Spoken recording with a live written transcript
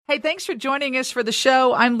Hey, thanks for joining us for the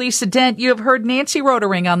show. I'm Lisa Dent. You have heard Nancy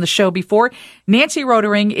Rotering on the show before. Nancy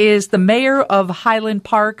Rotering is the mayor of Highland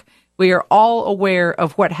Park. We are all aware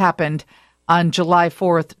of what happened on July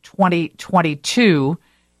 4th, 2022.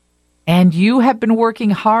 And you have been working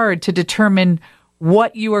hard to determine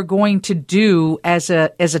what you are going to do as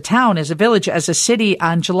a town, as a village, as a city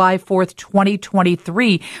on July 4th,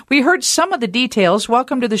 2023. We heard some of the details.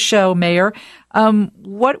 Welcome to the show, Mayor.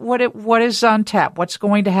 What is on tap? What's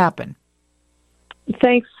going to happen?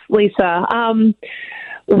 Thanks, Lisa.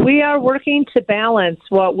 We are working to balance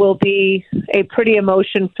what will be a pretty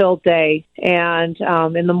emotion-filled day. And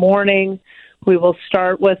in the morning, we will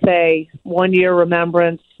start with a one-year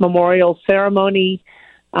remembrance memorial ceremony.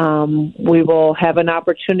 We will have an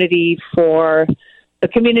opportunity for the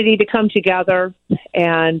community to come together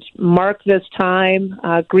and mark this time,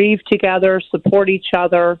 grieve together, support each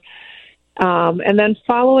other. And then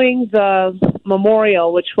following the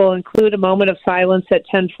memorial, which will include a moment of silence at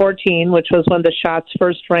 10:14, which was when the shots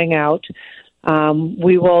first rang out,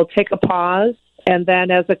 we will take a pause and then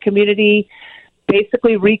as a community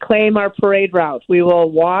basically reclaim our parade route. We will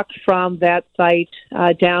walk from that site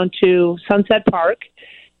down to Sunset Park,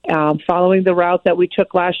 following the route that we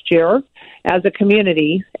took last year as a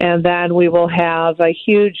community, and then we will have a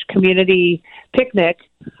huge community picnic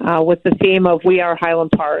with the theme of We Are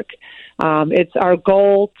Highland Park. It's our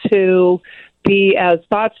goal to be as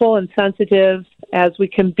thoughtful and sensitive as we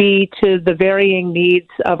can be to the varying needs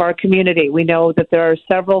of our community. We know that there are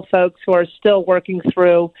several folks who are still working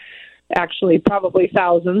through, actually probably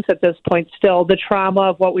thousands at this point still, the trauma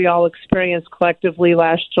of what we all experienced collectively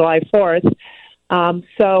last July 4th.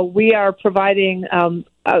 So we are providing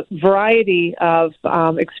a variety of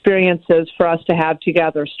experiences for us to have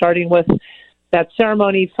together, starting with that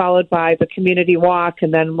ceremony, followed by the community walk,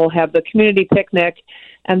 and then we'll have the community picnic.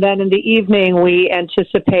 And then in the evening, we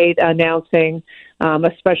anticipate announcing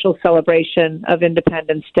a special celebration of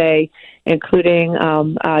Independence Day, including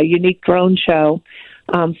a unique drone show.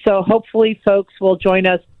 So hopefully folks will join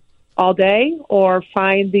us all day or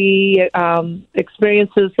find the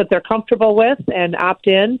experiences that they're comfortable with and opt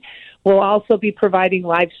in. We'll also be providing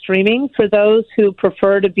live streaming for those who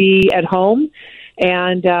prefer to be at home,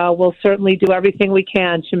 and we'll certainly do everything we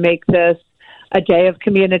can to make this a day of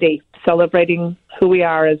community, celebrating who we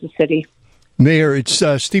are as a city. Mayor, it's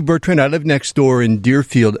Steve Bertrand. I live next door in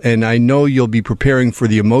Deerfield, and I know you'll be preparing for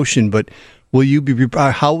the emotion, but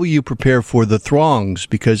how will you prepare for the throngs?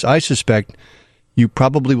 Because I suspect you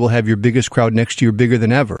probably will have your biggest crowd next year bigger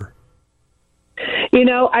than ever. You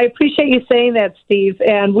know, I appreciate you saying that, Steve,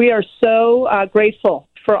 and we are so grateful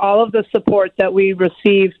for all of the support that we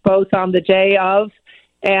received both on the day of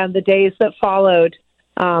and the days that followed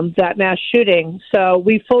that mass shooting. So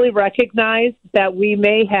we fully recognize that we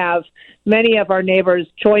may have many of our neighbors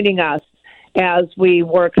joining us as we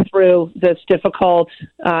work through this difficult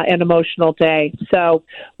and emotional day. So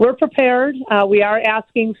we're prepared. We are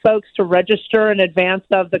asking folks to register in advance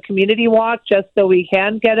of the community walk just so we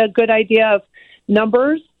can get a good idea of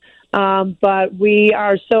numbers. But we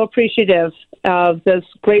are so appreciative of this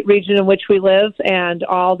great region in which we live and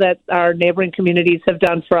all that our neighboring communities have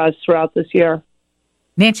done for us throughout this year.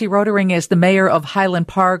 Nancy Rotering is the mayor of Highland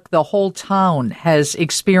Park. The whole town has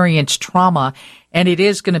experienced trauma, and it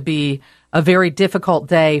is going to be a very difficult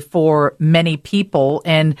day for many people.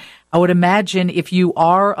 And I would imagine if you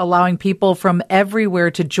are allowing people from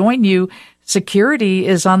everywhere to join you, security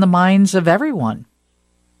is on the minds of everyone.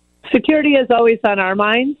 Security is always on our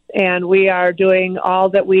minds, and we are doing all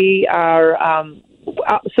that we are.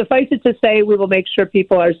 Suffice it to say, we will make sure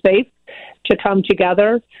people are safe to come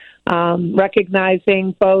together,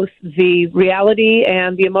 recognizing both the reality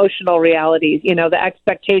and the emotional reality, you know, the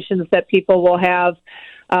expectations that people will have,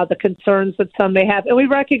 the concerns that some may have. And we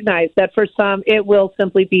recognize that for some, it will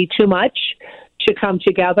simply be too much to come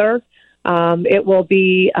together. It will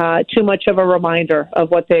be too much of a reminder of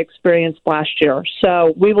what they experienced last year.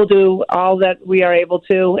 So we will do all that we are able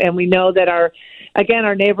to, and we know that our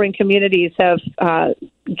neighboring communities have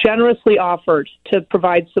generously offered to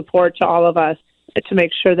provide support to all of us to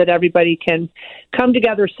make sure that everybody can come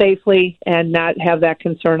together safely and not have that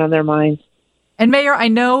concern on their minds. And Mayor, I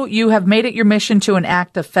know you have made it your mission to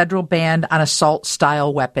enact a federal ban on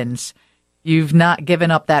assault-style weapons. You've not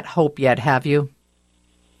given up that hope yet, have you?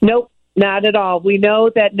 Nope, not at all. We know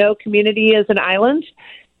that no community is an island,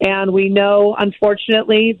 and we know,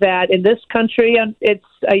 unfortunately, that in this country, it's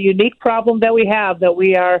a unique problem that we have, that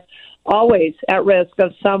we are always at risk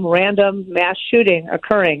of some random mass shooting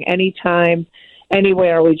occurring anytime,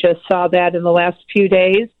 anywhere. We just saw that in the last few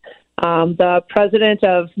days. The president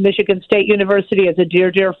of Michigan State University is a dear,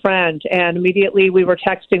 dear friend, and immediately we were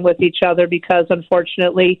texting with each other because,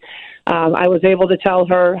 unfortunately, I was able to tell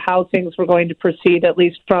her how things were going to proceed, at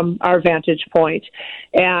least from our vantage point.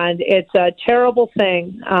 And it's a terrible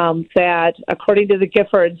thing that, according to the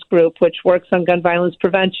Giffords Group, which works on gun violence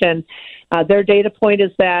prevention, their data point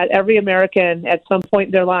is that every American at some point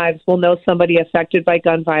in their lives will know somebody affected by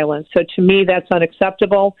gun violence. So to me, that's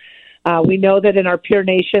unacceptable. We know that in our peer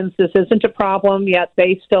nations, this isn't a problem, yet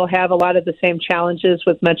they still have a lot of the same challenges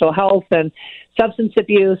with mental health and substance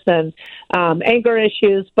abuse and anger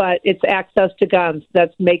issues, but it's access to guns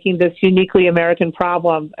that's making this uniquely American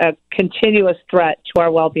problem a continuous threat to our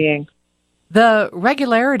well-being. The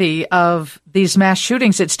regularity of these mass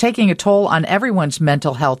shootings, it's taking a toll on everyone's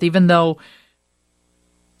mental health, even though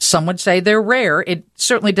some would say they're rare. It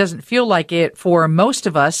certainly doesn't feel like it for most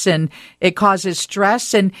of us, and it causes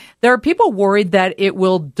stress. And there are people worried that it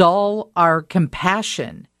will dull our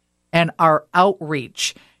compassion and our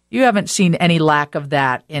outreach. You haven't seen any lack of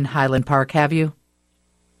that in Highland Park, have you?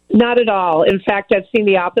 Not at all. In fact, I've seen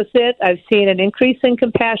the opposite. I've seen an increase in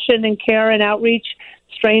compassion and care and outreach.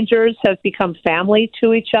 Strangers have become family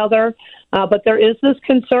to each other. But there is this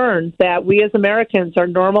concern that we as Americans are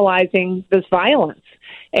normalizing this violence.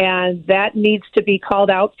 And that needs to be called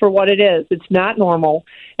out for what it is. It's not normal.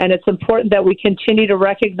 And it's important that we continue to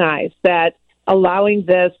recognize that allowing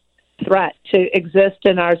this threat to exist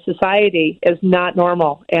in our society is not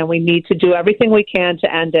normal. And we need to do everything we can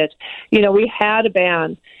to end it. You know, we had a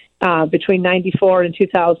ban between 94 and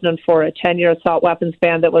 2004, a 10-year assault weapons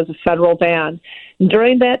ban that was a federal ban.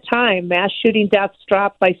 During that time, mass shooting deaths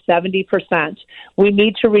dropped by 70%. We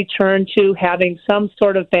need to return to having some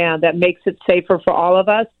sort of ban that makes it safer for all of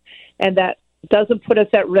us and that doesn't put us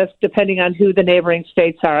at risk depending on who the neighboring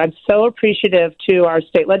states are. I'm so appreciative to our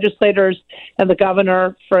state legislators and the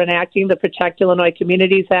governor for enacting the Protect Illinois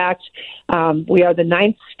Communities Act. We are the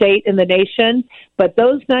 9th state in the nation, but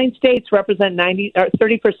those 9 states represent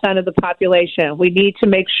 30% of the population. We need to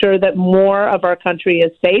make sure that more of our country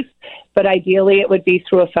is safe, but ideally it would be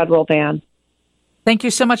through a federal ban. Thank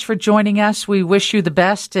you so much for joining us. We wish you the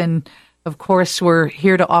best, and of course, we're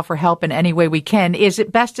here to offer help in any way we can. Is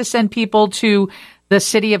it best to send people to the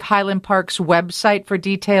City of Highland Park's website for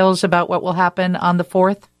details about what will happen on the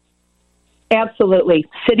 4th? Absolutely.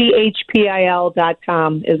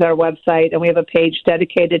 cityhpil.com is our website, and we have a page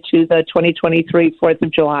dedicated to the 2023 4th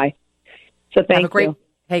of July. So thank you.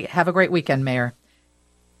 Hey, have a great weekend, Mayor.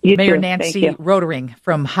 You Mayor too. Nancy Rotering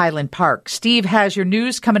from Highland Park. Steve has your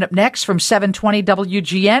news coming up next from 720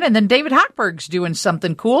 WGN, and then David Hochberg's doing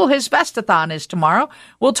something cool. His Vestathon is tomorrow.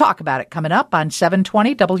 We'll talk about it coming up on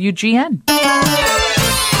 720 WGN.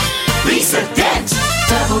 Lisa Dent,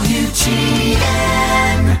 WGN.